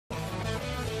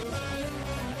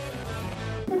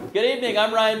Good evening,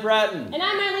 I'm Ryan Pratton. And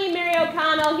I'm Eileen Mary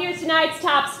O'Connell. Here's tonight's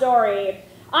top story.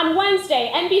 On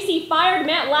Wednesday, NBC fired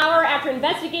Matt Lauer after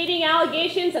investigating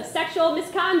allegations of sexual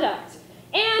misconduct.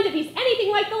 And if he's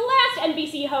anything like the last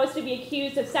NBC host to be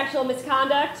accused of sexual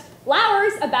misconduct,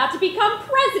 Lauer's about to become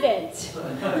president.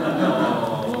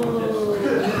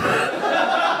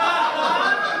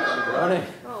 Oh, man.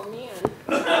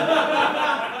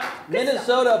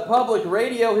 Minnesota Public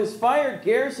Radio has fired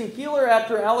Garrison Keeler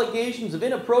after allegations of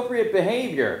inappropriate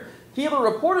behavior.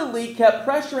 Keeler reportedly kept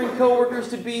pressuring coworkers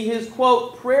to be his,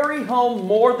 quote, prairie home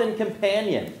more than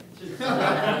companion. It's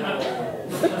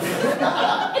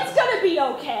gonna be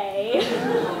okay.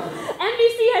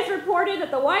 NBC has reported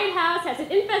that the White House has an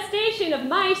infestation of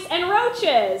mice and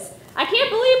roaches. I can't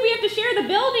believe we have to share the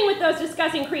building with those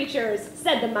disgusting creatures,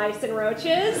 said the mice and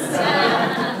roaches.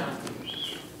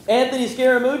 Anthony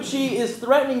Scaramucci is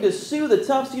threatening to sue the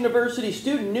Tufts University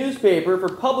student newspaper for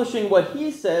publishing what he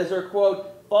says are, quote,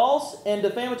 false and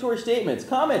defamatory statements.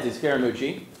 Commented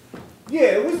Scaramucci. Yeah,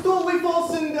 it was totally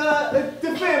false and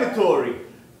defamatory.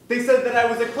 They said that I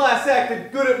was a class act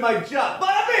and good at my job.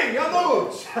 Bada bing, I'm a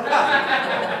mooch.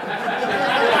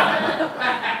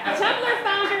 Tumblr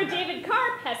founder David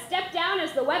Karp has stepped down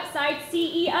as the website's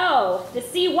CEO. To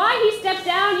see why he stepped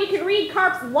down, you can read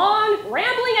Karp's long,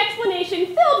 rambling explanation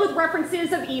filled with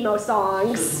references of emo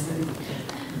songs.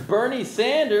 Bernie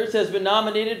Sanders has been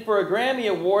nominated for a Grammy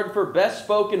Award for Best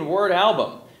Spoken Word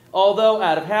Album. Although,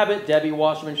 out of habit, Debbie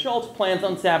Wasserman Schultz plans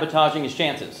on sabotaging his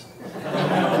chances.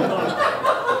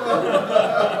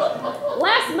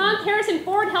 Last month, Harrison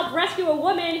Ford helped rescue a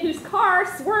woman whose car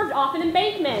swerved off an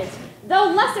embankment,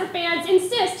 though lesser fans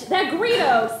insist that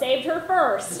Greedo saved her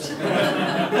first.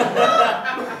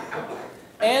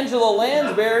 Angela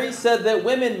Lansbury said that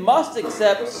women must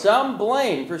accept some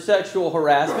blame for sexual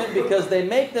harassment because they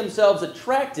make themselves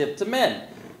attractive to men.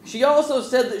 She also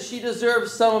said that she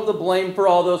deserves some of the blame for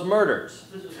all those murders.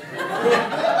 And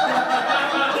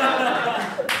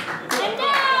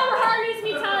now, for Hard News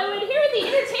Meets Hollywood, here with the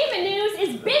entertainment news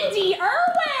is Bindi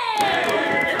Irwin!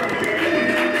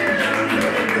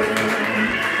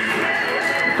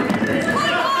 Hi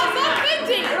guys, I'm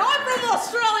Bindi, and I'm from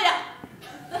Australia!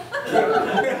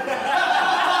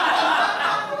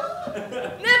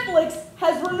 Netflix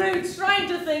has renewed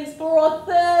Stranger Things for a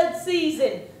third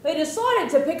season. They decided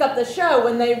to pick up the show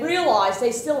when they realized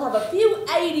they still have a few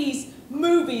 80s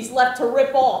movies left to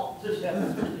rip off. I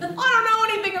don't know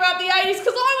anything about the 80s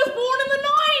because I was born in the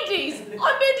 90s.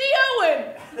 I'm Bindi Owen.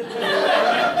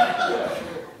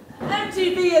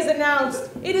 MTV has announced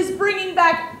it is bringing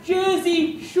back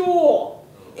Jersey Shore.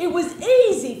 It was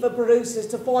easy for producers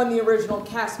to find the original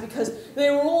cast because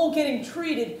they were all getting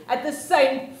treated at the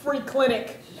same free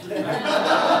clinic.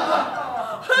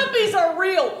 Herpes are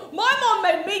real. My mom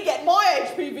made me get my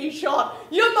HPV shot.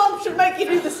 Your mom should make you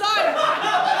do the same.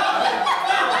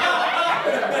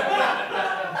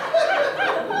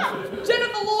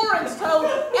 Jennifer Lawrence told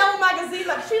Elle magazine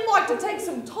that she'd like to take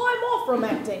some time off from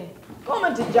acting.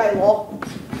 Commented J-Law.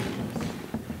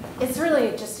 It's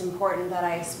really just important that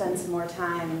I spend some more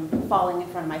time falling in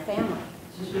front of my family.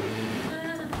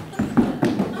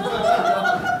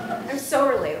 I'm so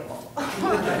relatable.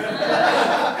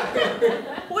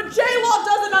 What J-Law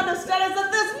doesn't understand is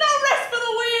that there's no rest for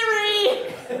the weary!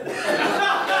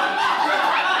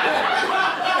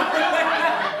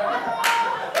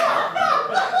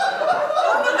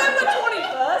 On November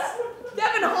 21st,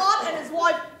 Kevin Hart and his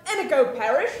wife, Eniko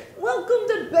Parrish,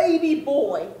 welcomed a baby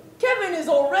boy. Kevin is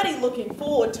already looking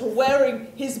forward to wearing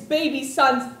his baby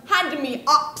son's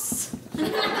hand-me-ups. He's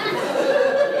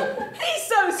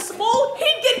so small,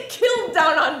 he'd get killed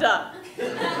down under.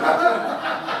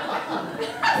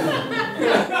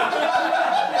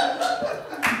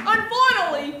 And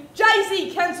finally,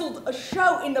 Jay-Z cancelled a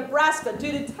show in Nebraska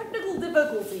due to technical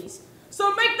difficulties.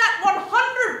 So make that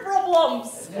 100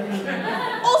 problems.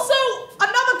 Also,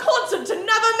 another concert to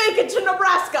never make it to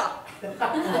Nebraska.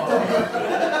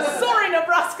 Sorry,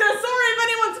 Nebraska. Sorry if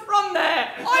anyone's from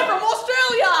there. I'm from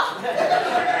Australia.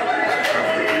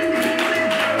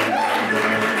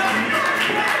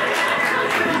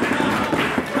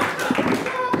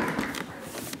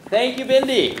 Thank you,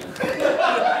 Bindi.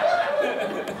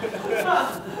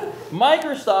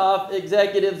 Microsoft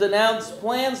executives announced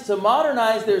plans to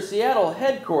modernize their Seattle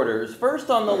headquarters. First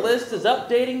on the list is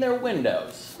updating their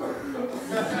windows.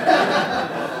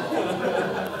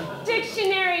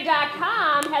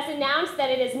 Dictionary.com has announced that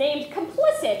it is named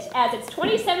complicit as its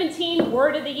 2017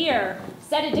 Word of the Year.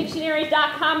 Said a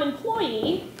Dictionary.com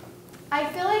employee, I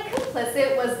feel like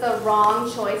complicit was the wrong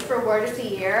choice for Word of the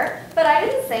Year, but I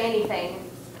didn't say anything.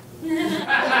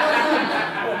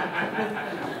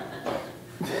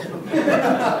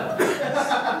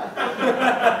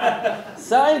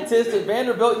 Scientists at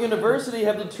Vanderbilt University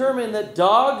have determined that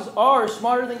dogs are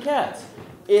smarter than cats.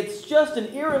 It's just an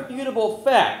irrefutable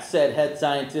fact, said head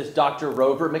scientist Dr.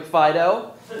 Rover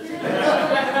McFido.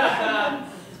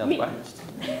 Sounds biased.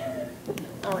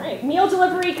 All right. Meal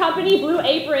delivery company Blue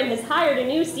Apron has hired a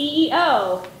new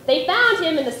CEO. They found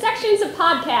him in the sections of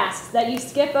podcasts that you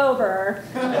skip over.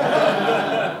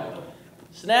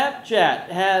 Snapchat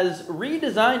has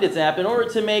redesigned its app in order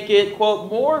to make it,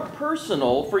 quote, more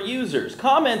personal for users.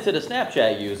 Commented a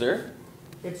Snapchat user.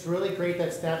 It's really great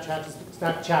that Snapchat is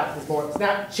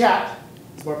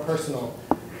more personal.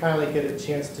 Finally get a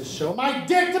chance to show my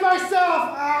dick to myself.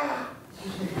 Ah!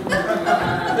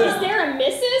 Is there a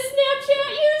Mrs.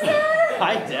 Snapchat user?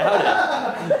 I doubt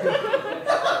it.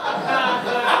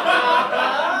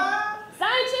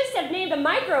 Scientists have named a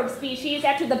microbe species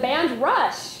after the band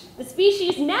Rush. The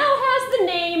species now has the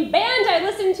name band I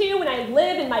listen to when I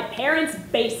live in my parents'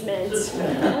 basement.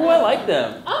 Ooh, I like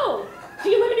them. Oh, do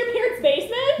you live in your parents'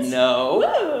 basement? No.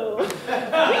 Ooh,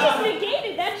 we just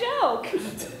negated that joke.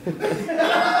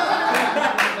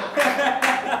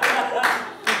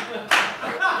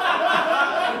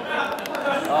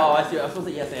 Oh, I see. I was supposed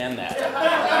to yes and that.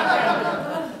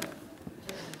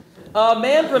 A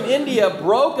man from India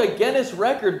broke a Guinness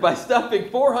record by stuffing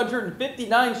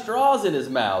 459 straws in his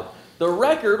mouth. The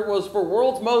record was for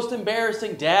world's most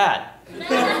embarrassing dad.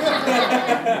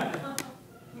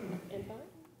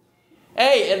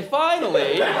 Hey, and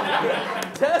finally,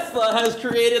 Tesla has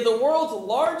created the world's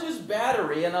largest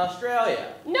battery in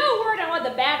Australia. No word on what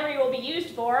the battery will be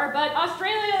used for, but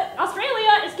Australia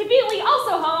is conveniently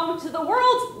also home to the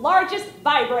world's largest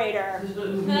vibrator.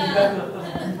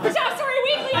 For Top Story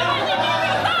Weekly, I'm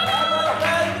Eileen.